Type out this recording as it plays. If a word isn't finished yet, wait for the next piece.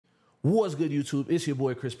What's good, YouTube? It's your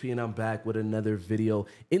boy Chris P, and I'm back with another video.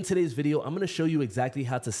 In today's video, I'm going to show you exactly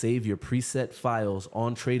how to save your preset files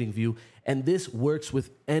on Tradingview, and this works with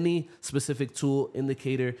any specific tool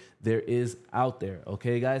indicator there is out there,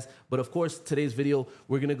 okay, guys? But of course, today's video,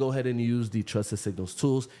 we're going to go ahead and use the Trusted Signals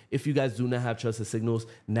tools. If you guys do not have Trusted Signals,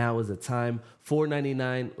 now is the time.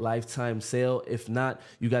 $4.99 lifetime sale. If not,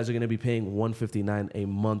 you guys are going to be paying $159 a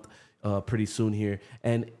month pretty soon here.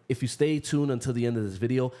 And if you stay tuned until the end of this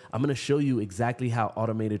video, I'm going to show you exactly how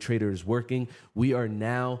Automated Trader is working. We are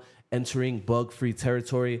now entering bug-free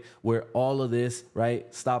territory where all of this,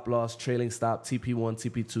 right, stop loss, trailing stop, TP1,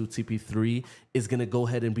 TP2, TP3 is going to go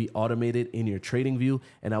ahead and be automated in your Tradingview.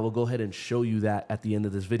 And I will go ahead and show you that at the end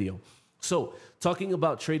of this video. So talking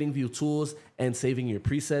about Tradingview tools and saving your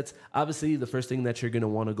presets, obviously the first thing that you're going to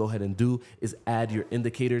want to go ahead and do is add your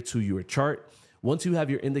indicator to your chart. Once you have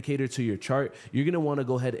your indicator to your chart, you're going to want to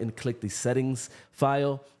go ahead and click the settings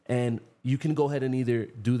file, and you can go ahead and either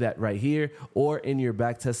do that right here or in your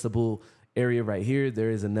back testable area right here. There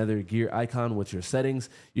is another gear icon with your settings.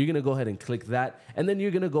 You're going to go ahead and click that, and then you're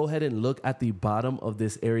going to go ahead and look at the bottom of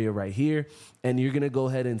this area right here, and you're going to go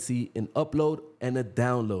ahead and see an upload and a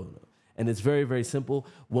download. And it's very, very simple.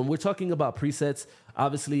 When we're talking about presets,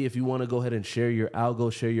 obviously, if you want to go ahead and share your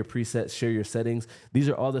algo, share your presets, share your settings, these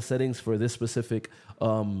are all the settings for this specific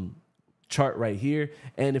chart right here.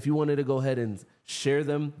 And if you wanted to go ahead and share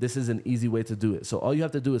them, this is an easy way to do it. So all you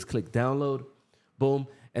have to do is click download, boom.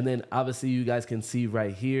 And then obviously you guys can see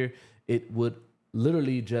right here, it would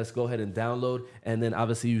literally just go ahead and download. And then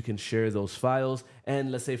obviously you can share those files.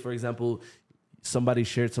 And let's say, for example, somebody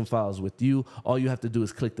shared some files with you. All you have to do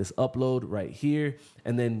is click this upload right here,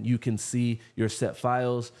 and then you can see your set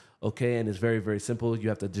files, okay? And it's very, very simple. You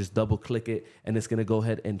have to just double click it, and it's gonna go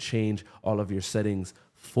ahead and change all of your settings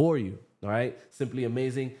for you, all right? Simply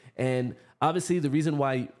amazing. And obviously the reason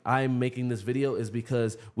why I'm making this video is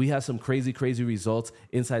because we have some crazy, crazy results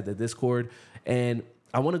inside the Discord. And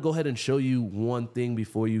I wanna go ahead and show you one thing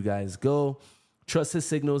before you guys go. Trusted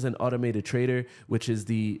Signals and Automated Trader, which is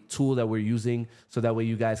the tool that we're using, so that way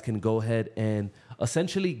you guys can go ahead and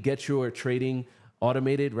essentially get your trading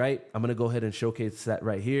automated, right? I'm gonna go ahead and showcase that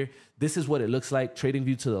right here. This is what it looks like.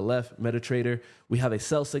 Tradingview to the left, MetaTrader. We have a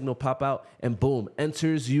sell signal pop out, and boom,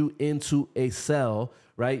 enters you into a sell,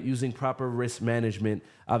 right? Using proper risk management.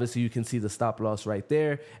 Obviously, you can see the stop loss right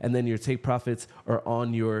there, and then your take profits are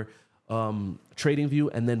on your Tradingview,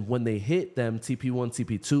 and then when they hit them, TP1,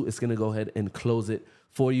 TP2, it's going to go ahead and close it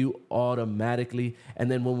for you automatically.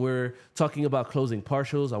 And then when we're talking about closing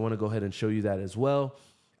partials, I want to go ahead and show you that as well.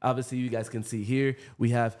 Obviously, you guys can see here, we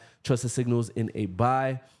have Trusted Signals in a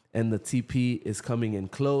buy, and the TP is coming in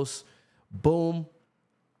close. Boom.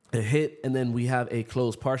 A hit, and then we have a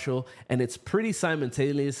closed partial, and it's pretty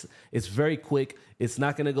simultaneous. It's very quick. It's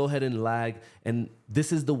not going to go ahead and lag, and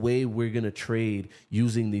this is the way we're going to trade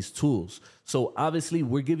using these tools. So obviously,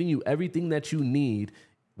 we're giving you everything that you need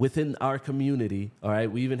within our community, all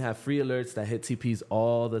right? We even have free alerts that hit TPs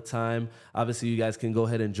all the time. Obviously, you guys can go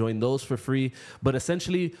ahead and join those for free, but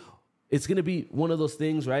essentially, it's going to be one of those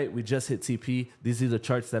things, right? We just hit TP. These are the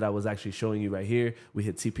charts that I was actually showing you right here. We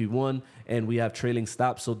hit TP1 and we have trailing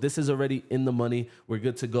stops. So this is already in the money. We're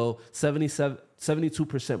good to go.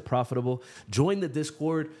 72% profitable. Join the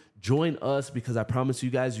Discord. Join us, because I promise you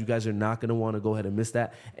guys are not going to want to go ahead and miss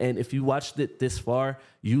that. And if you watched it this far,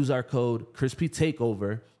 use our code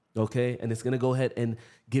CrispyTakeover, okay? And it's going to go ahead and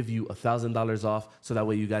give you $1,000 off, so that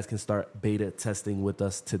way you guys can start beta testing with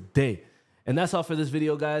us today. And that's all for this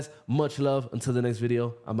video, guys. Much love. Until the next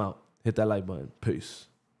video, I'm out. Hit that like button. Peace.